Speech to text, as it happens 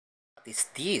Is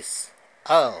this?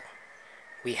 Oh,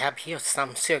 we have here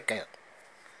some circuit.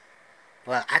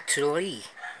 Well, actually,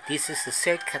 this is a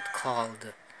circuit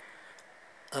called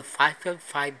a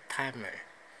 555 timer,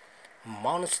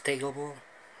 monostable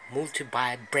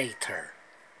multivibrator.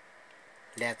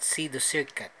 Let's see the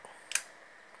circuit.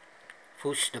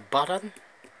 Push the button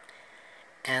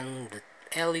and the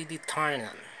LED turn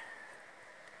on.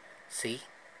 See?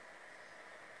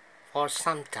 For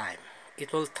some time,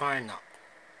 it will turn up.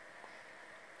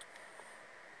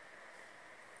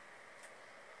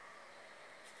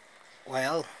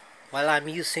 Well, while I'm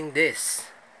using this,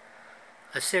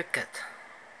 a circuit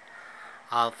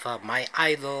of my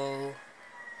idol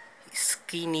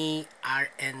skinny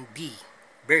R&D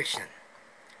version.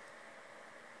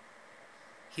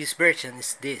 His version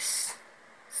is this.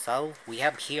 So we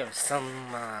have here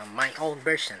some my own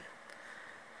version.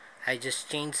 I just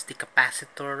changed the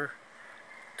capacitor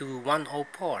to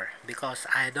 104 because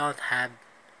I don't have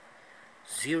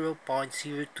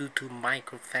 0.022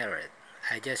 microfarad.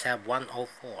 I just have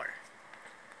 104.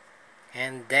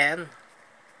 And then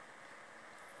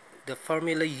the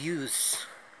formula used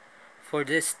for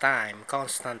this time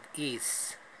constant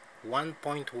is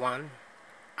 1.1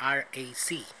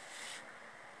 RAC.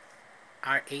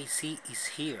 RAC is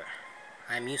here.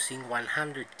 I'm using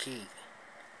 100K,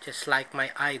 just like my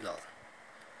idol,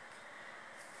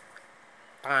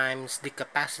 times the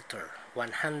capacitor,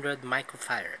 100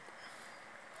 microfarad.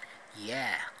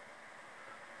 Yeah,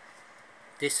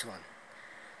 this one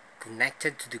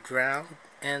connected to the ground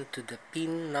and to the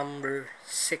pin number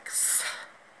 6.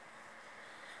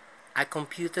 I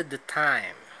computed the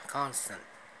time constant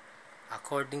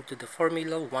according to the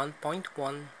formula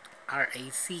 1.1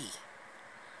 RAC.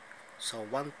 So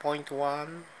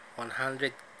 1.1,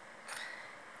 100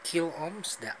 kilo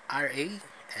ohms, the RA,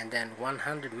 and then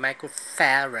 100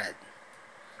 microfarad.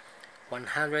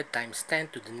 100 times 10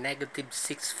 to the negative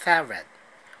 6 farad.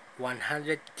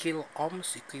 100 kilo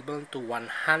ohms equivalent to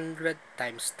 100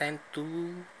 times 10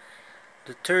 to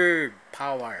the third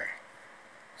power.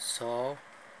 So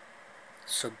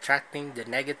subtracting the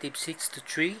negative 6 to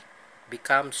 3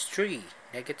 becomes 3.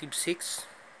 Negative 6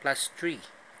 plus 3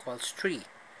 equals 3.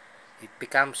 It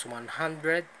becomes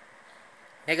 100.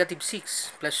 Negative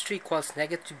 6 plus 3 equals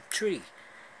negative 3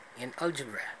 in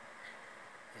algebra.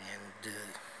 And the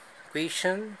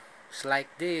equation is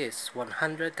like this: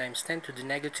 100 times 10 to the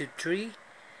negative 3.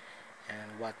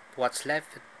 And what's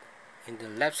left in the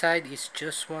left side is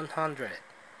just 100.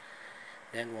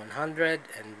 Then 100,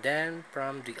 and then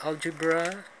from the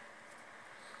algebra,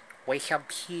 way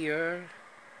up here,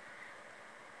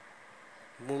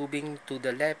 moving to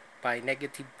the left by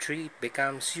negative 3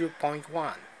 becomes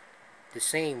 0.1. The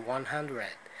same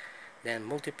 100. Then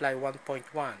multiply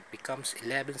 1.1 becomes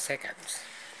 11 seconds.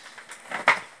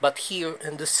 But here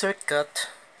in the circuit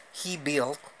he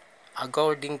built,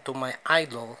 according to my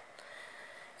idol,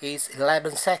 is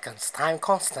 11 seconds time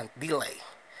constant delay.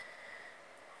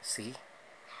 See?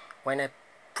 When I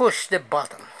push the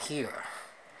button here,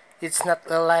 it's not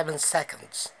 11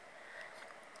 seconds.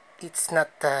 It's not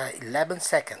 11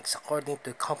 seconds according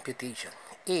to computation.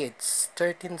 It's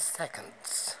 13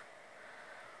 seconds.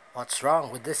 What's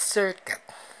wrong with this circuit?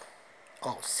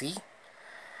 Oh, see?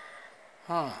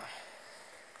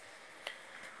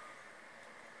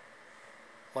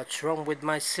 What's wrong with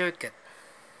my circuit?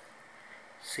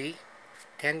 See?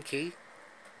 10K.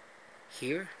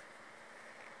 Here.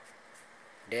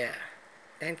 There.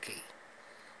 10K.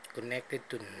 Connected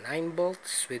to 9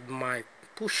 volts with my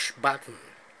push button.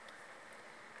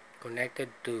 Connected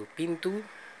to pin 2,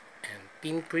 and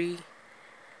pin 3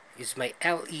 is my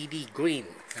LED green.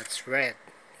 That's red.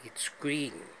 It's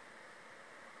green.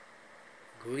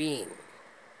 Green.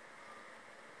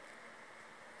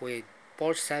 With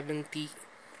 470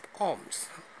 ohms.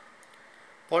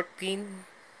 14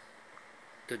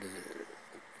 to the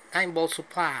 9 volt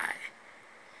supply.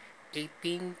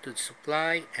 18 to the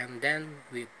supply, and then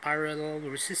with parallel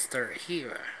resistor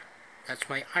here. That's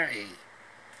my RA.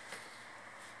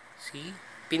 See?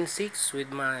 Pin 6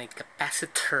 with my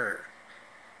capacitor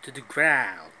to the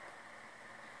ground.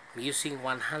 I'm using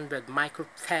 100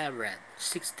 microfarad,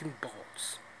 16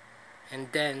 volts.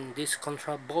 And then this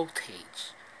control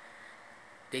voltage.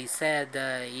 They said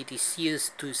it is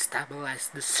used to stabilize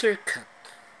the circuit.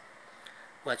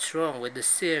 What's wrong with the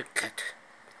circuit?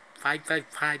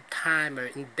 555 timer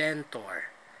inventor.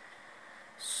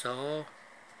 So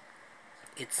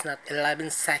it's not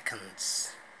 11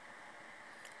 seconds.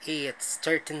 It's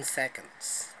 13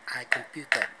 seconds. I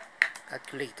calculated.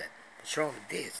 What's wrong with this?